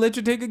 I'm gonna let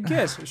you take a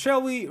guess.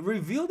 Shall we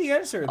reveal the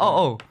answer?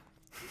 Then?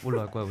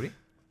 뭘로 할 거야 우리?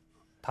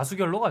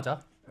 다수결로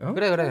가자.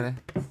 그래.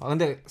 아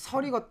근데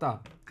설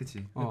익었다.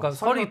 그치. 그러니까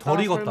설이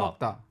덜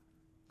익었다.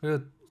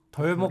 그리고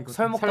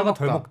설 먹다가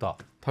덜 먹다.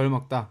 덜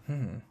먹다.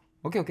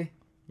 오케이.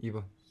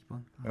 2번.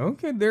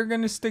 Okay, they're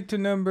gonna stick to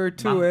number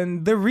 2,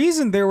 and the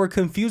reason they were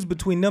confused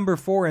between number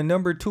 4 and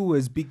number 2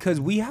 is because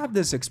we have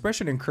this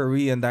expression in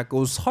Korean that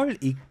goes 설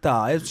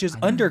익다. It's just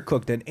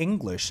undercooked in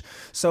English.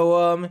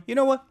 So you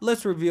know what?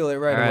 Let's reveal it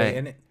right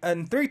away.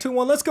 And 3, 2,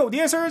 1, let's go.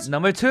 The answer is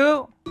Number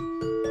 2.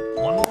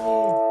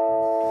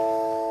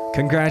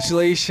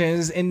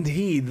 Congratulations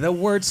indeed. The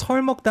word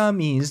설 먹다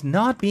means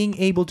not being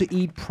able to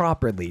eat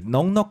properly.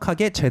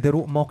 넉넉하게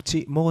제대로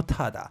먹지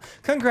못하다.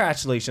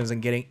 Congratulations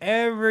on getting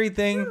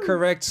everything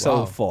correct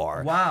so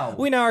far. Wow.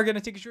 We now are going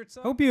to take a short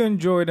song. Hope you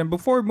enjoyed. And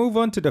before we move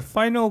on to the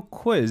final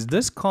quiz,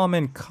 this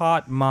comment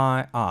caught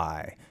my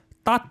eye.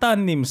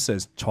 따따님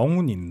says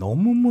정훈이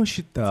너무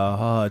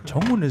멋있다.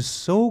 정훈 is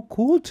so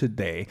cool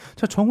today.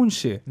 자, 정훈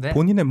씨, 네?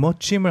 본인의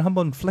멋짐을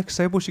한번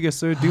플렉스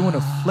해보시겠어요? Do you want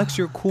to flex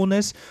your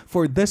coolness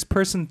for this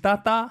person,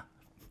 따따?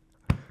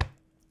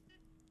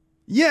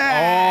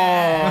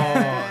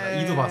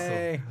 Yeah. 이도 봤어.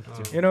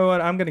 You know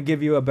what? I'm gonna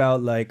give you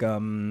about like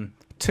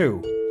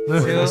 2 for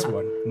this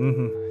one.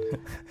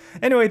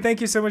 Anyway,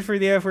 thank you so much for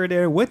the effort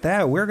there. With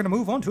that, we're gonna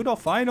move on to the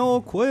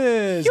final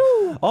quiz.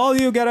 All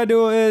you gotta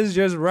do is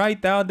just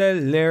write down the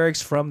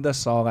lyrics from the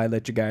song I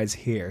let you guys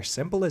hear.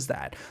 Simple as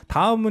that.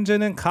 다음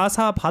문제는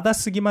가사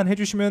받아쓰기만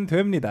해주시면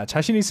됩니다.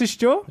 자신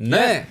있으시죠?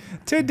 네.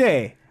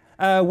 Today,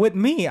 with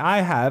me,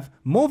 I have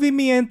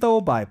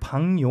Movimiento by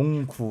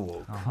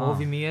방용구.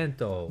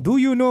 Movimiento. Do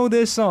you know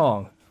this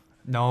song?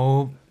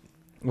 No.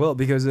 Well,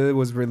 because it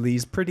was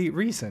released pretty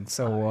recent,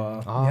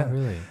 so yeah.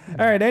 Really?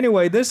 All right,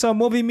 anyway, this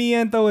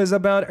Movimiento is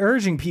about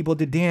urging people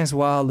to dance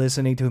while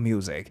listening to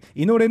music.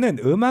 이 노래는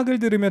음악을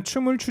들으며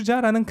춤을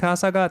추자라는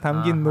가사가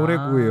담긴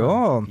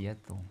노래고요.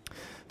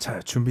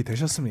 자,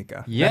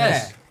 준비되셨습니까?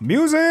 Yes.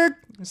 Music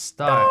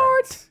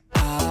Start.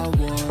 I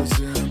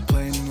wasn't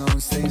planning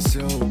on staying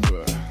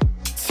sober.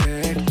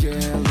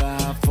 Taking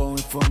life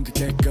falling from the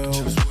get-go.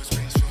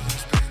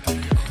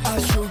 I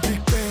should be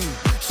bang,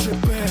 shit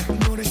back.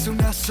 노래 속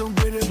낯선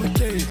rhythm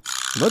again.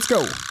 Let's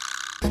go.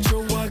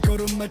 좋아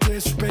걸음마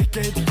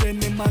대수백개 뒤에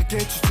내 맘께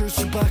주줄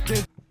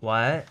수밖에.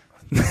 What?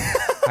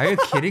 Are you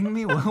kidding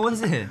me? What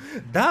was it?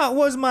 That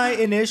was my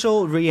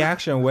initial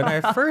reaction when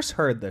I first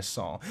heard this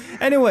song.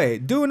 Anyway,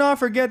 do not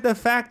forget the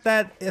fact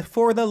that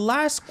for the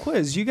last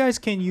quiz, you guys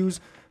can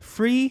use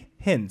free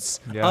hints,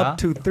 up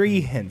to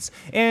 3 hints.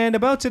 And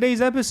about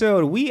today's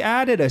episode, we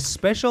added a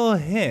special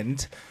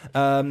hint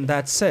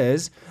that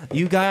says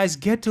you guys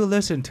get to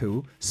listen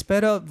to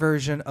sped up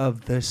version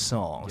of this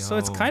song. So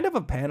it's kind of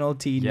a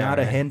penalty, not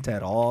a hint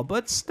at all,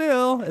 but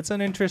still, it's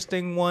an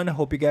interesting one.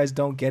 Hope you guys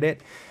don't get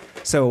it.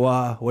 So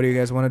what do you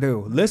guys want to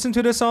do? Listen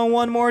to the song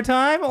one more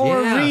time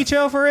or reach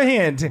out for a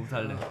hint?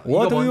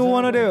 What do you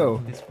want to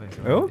do?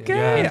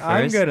 Okay,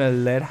 I'm gonna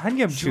let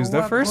한gyem choose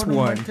the first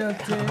one.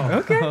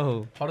 Okay.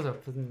 바로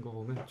잡는 거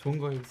보면 좋은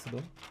거일 수도.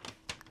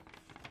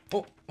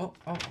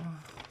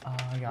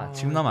 야,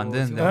 지금 나면 안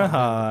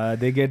되는데.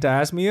 They get to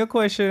ask me a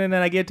question and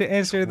then I get to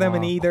answer them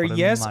in either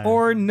yes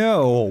or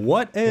no.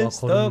 What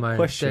is the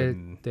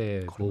question?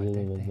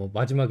 뭐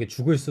마지막에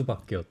죽을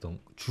수밖에였던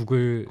거.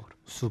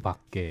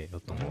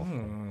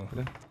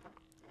 그래?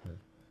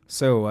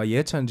 So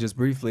YECHAN just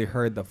briefly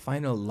heard the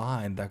final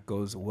line that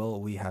goes, well,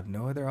 we have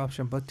no other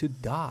option but to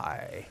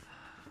die.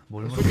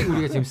 솔직히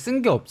우리가 지금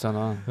쓴 게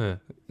없잖아. 네.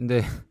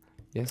 근데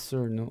yes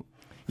or no.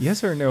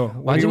 Yes or no?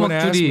 What do you want to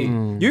ask me?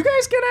 You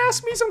guys can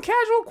ask me some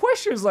casual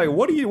questions like,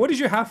 what did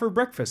you have for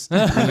breakfast?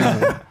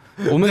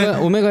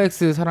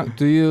 오메가엑스 사랑.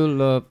 Do you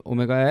love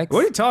OMEGAX?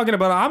 What are you talking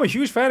about? I'm a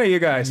huge fan of you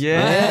guys.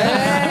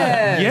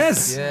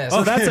 Yes.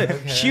 Oh, that's a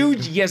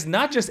huge yes.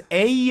 Not just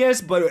a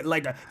yes, but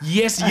like a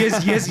yes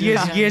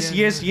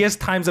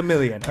times a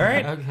million. All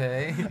right?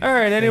 Okay. All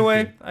right,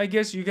 anyway, I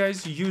guess you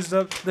guys used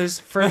up this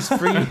first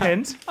free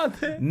hint.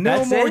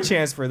 No more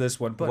chance for this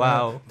one. But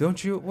Wow.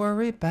 Don't you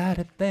worry about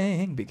a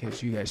thing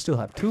because you guys still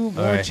have 2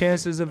 more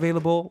chances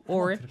available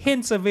or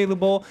hints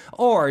available,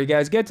 or you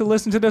guys get to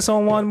listen to the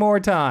song one more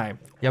time.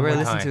 Yeah, we're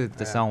listening to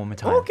the song one more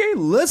time. Okay,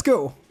 let's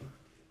go.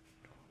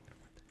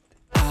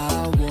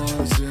 I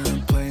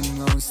wasn't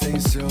planning on staying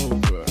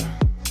sober.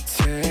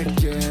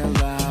 Taking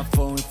life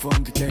falling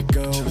from the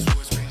get-go.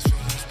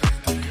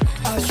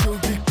 I should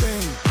be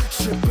bang,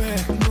 shit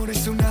back. 노래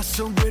속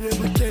낯선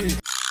rhythm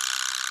again.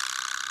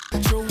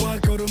 좋아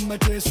걸음마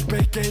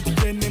대수백개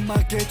뒤에 내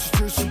맘께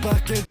주줄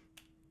수밖에.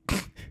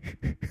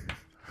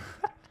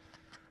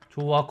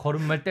 좋아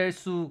걸음말 뗄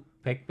수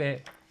 100배.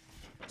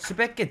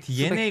 수백 개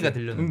DNA가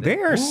들렸는데. They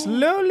are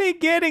slowly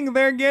getting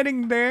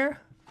there.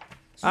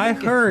 I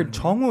heard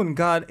정훈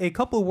got a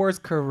couple words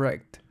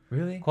correct.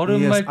 Really?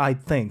 Yes, I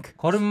think.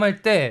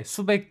 걸음말 때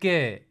수백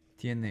개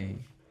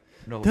DNA.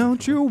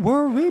 Don't you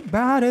worry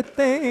about a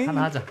thing.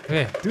 하나 하자.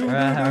 네.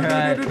 뭐야.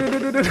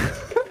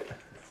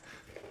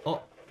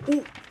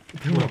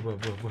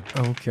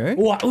 Okay.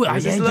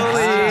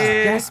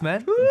 Yes,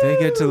 man. They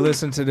get to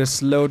listen to the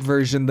slowed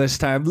version this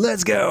time.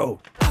 Let's go.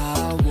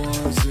 I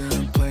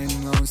wasn't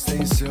planning on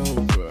staying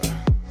sober.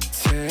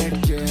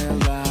 Taking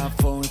life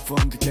falling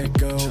from the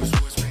get-go.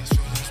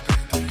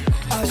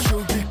 I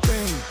should be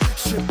bang,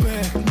 shit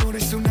back. 노래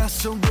속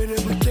낯선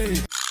rhythm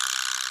again.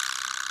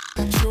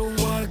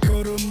 좋아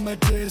걸음마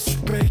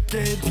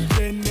대수백개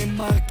뒤에 내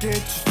맘께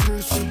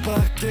주줄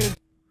수밖에.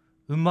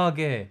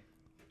 음악에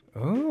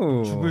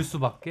죽을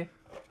수밖에.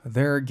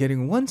 They're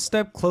getting one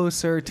step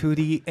closer to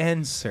the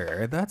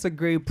answer. That's a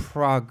great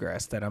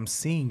progress that I'm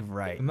seeing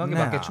right 음악에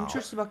now. 맞게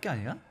춤출 수밖에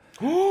아니야?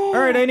 All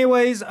right,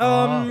 anyways,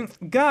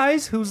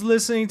 guys who's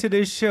listening to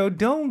this show,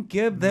 don't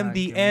give them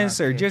the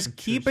answer. Just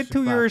keep it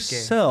to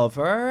yourself,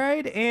 all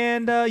right?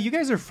 And you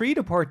guys are free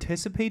to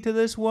participate to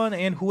this one,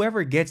 and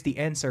whoever gets the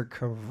answer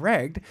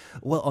correct,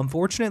 well,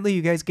 unfortunately,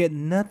 you guys get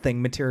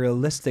nothing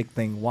materialistic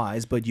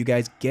thing-wise, but you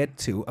guys get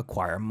to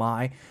acquire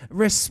my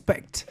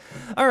respect.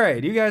 All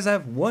right, you guys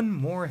have one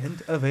more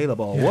hint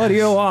available. Yes. What do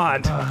you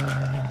want?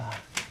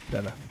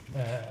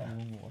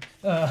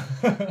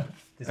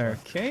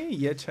 Okay,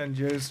 YECHAN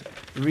just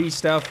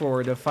reached out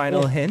for the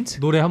final hint.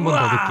 노래 한 번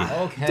더 듣기.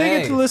 Okay.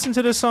 Take it to listen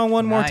to the song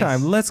one more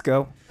time. Let's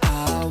go.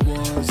 I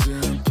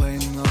wasn't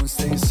planning on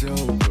staying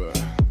sober.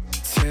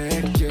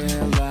 Take it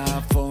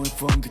live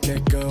from the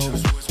get-go.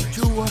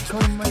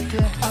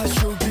 I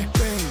should be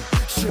bang,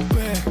 shit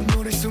back.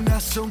 노래 속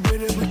낯선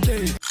rhythm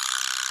day.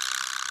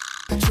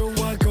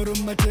 좋아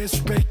걸음마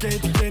대수밖에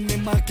뒤에 내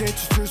막에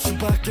죽을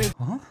수밖에.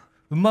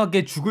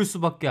 음악에 죽을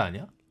수밖에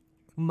아니야?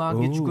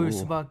 음악에 죽을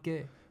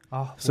수밖에.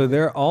 So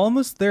they're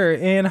almost there,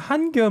 and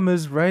한gyum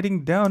is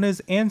writing down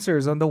his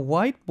answers on the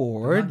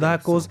whiteboard.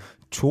 That goes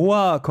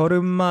좋아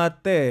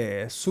걸음마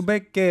때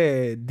수백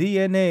개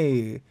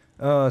DNA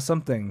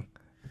something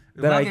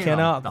that I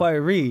cannot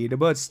quite read,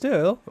 but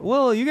still,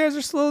 well, you guys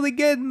are slowly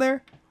getting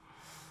there.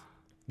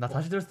 나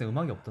다시 들었을 때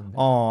음악이 없던데.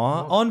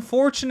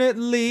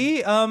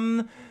 Unfortunately,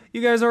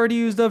 you guys already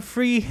used up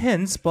free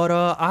hints, but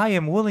I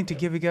am willing to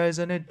give you guys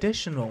an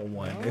additional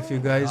one if you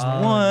guys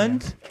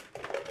want.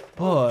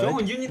 But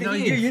John, you need a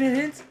hint. You need a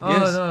hint?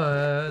 Yes.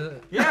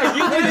 Yeah,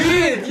 you need a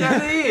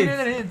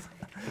hint.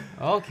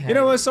 Okay. You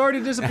know what? Sorry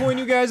to disappoint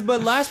you guys,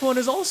 but last one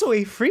is also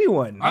a free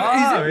one. Is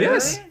it really?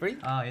 Yes. Free?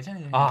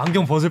 예찬이.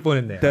 안경 벗을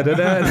뻔했네.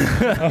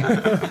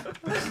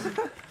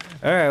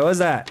 All right, what's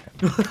that?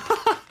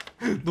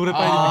 노래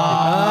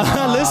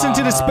빨리 Listen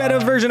to the sped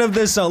up version of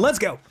this song. Let's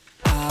go.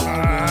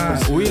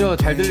 오히려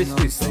잘 들릴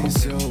수도 있어.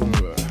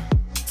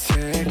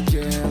 Take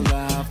it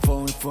live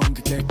from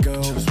the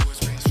get-go.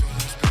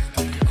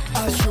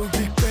 I should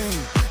be bang,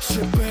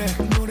 shit back.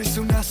 노래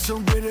속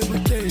낯선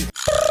rhythm day.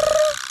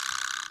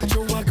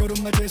 좋아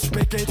걸음마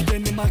대수밖에 뒤에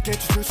내 막에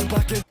죽을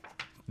수밖에.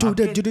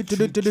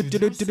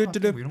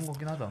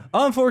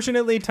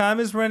 Unfortunately, time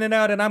is running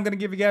out, and I'm going to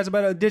give you guys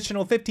about an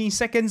additional 15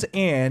 seconds,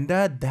 and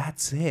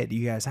that's it.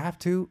 You guys have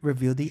to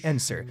reveal the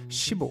answer.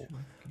 15,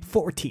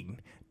 14,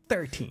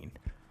 13,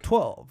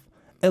 12,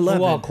 11,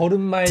 좋아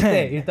걸음마일 10,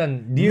 때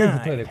일단 리을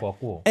붙어야 될 것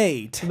같고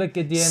 8, 수백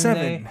개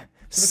 7,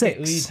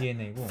 6,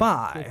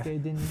 5,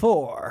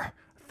 4,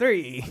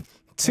 3,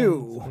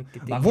 2,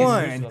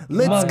 1.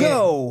 Let's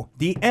go.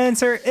 The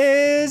answer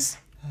is...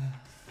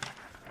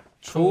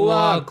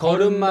 좋아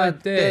걸음마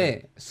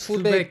때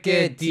수백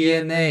개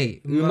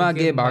DNA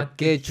음악에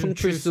맞게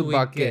춤출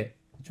수밖에.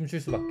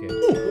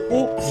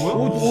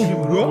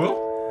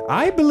 뭐야?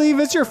 I believe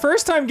it's your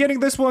first time getting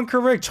this one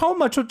correct. 처음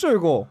맞췄죠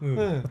이거?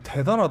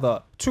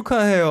 대단하다.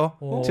 축하해요.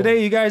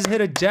 Today you guys hit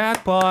a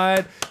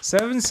jackpot.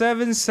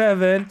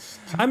 777.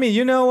 I mean,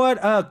 you know what?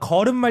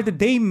 걸음말 때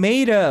they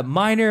made a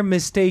minor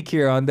mistake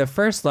here on the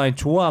first line.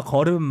 좋아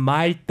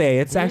걸음말 때.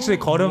 It's actually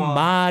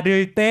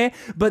걸음마를 때,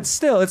 but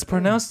still it's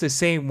pronounced the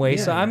same way.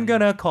 So I'm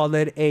gonna call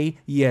it a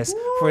yes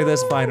for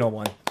this final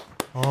one.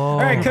 All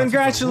right,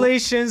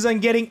 congratulations on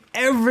getting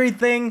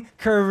everything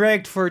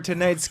correct for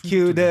tonight's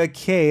Q to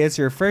K. It's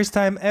your first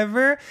time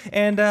ever,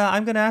 and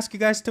I'm gonna ask you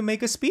guys to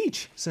make a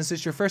speech since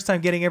it's your first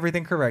time getting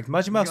everything correct.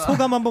 마지막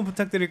소감 한번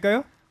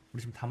부탁드릴까요?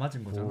 우리 지금 다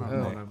맞은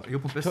거잖아.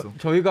 이어폰 뺐어.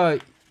 저희가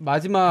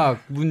마지막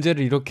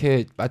문제를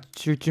이렇게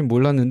맞출 줄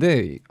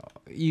몰랐는데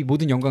이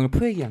모든 영광을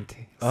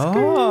포에기한테.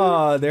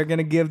 Oh, they're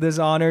gonna give this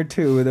honor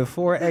to the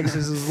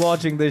 4X's who's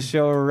watching this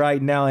show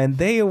right now, and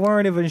they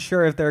weren't even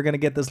sure if they're gonna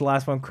get this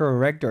last one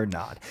correct or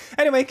not.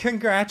 Anyway,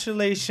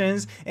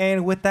 congratulations,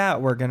 and with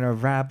that, we're gonna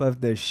wrap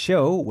up the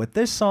show with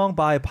this song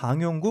by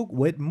방용국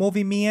with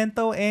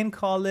Movimiento and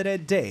call it a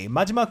day.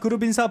 마지막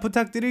그룹 인사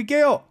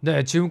부탁드릴게요.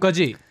 네,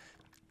 지금까지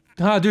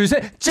하나 둘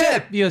셋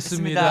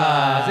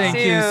잽이었습니다. Thank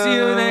you. See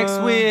you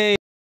next week.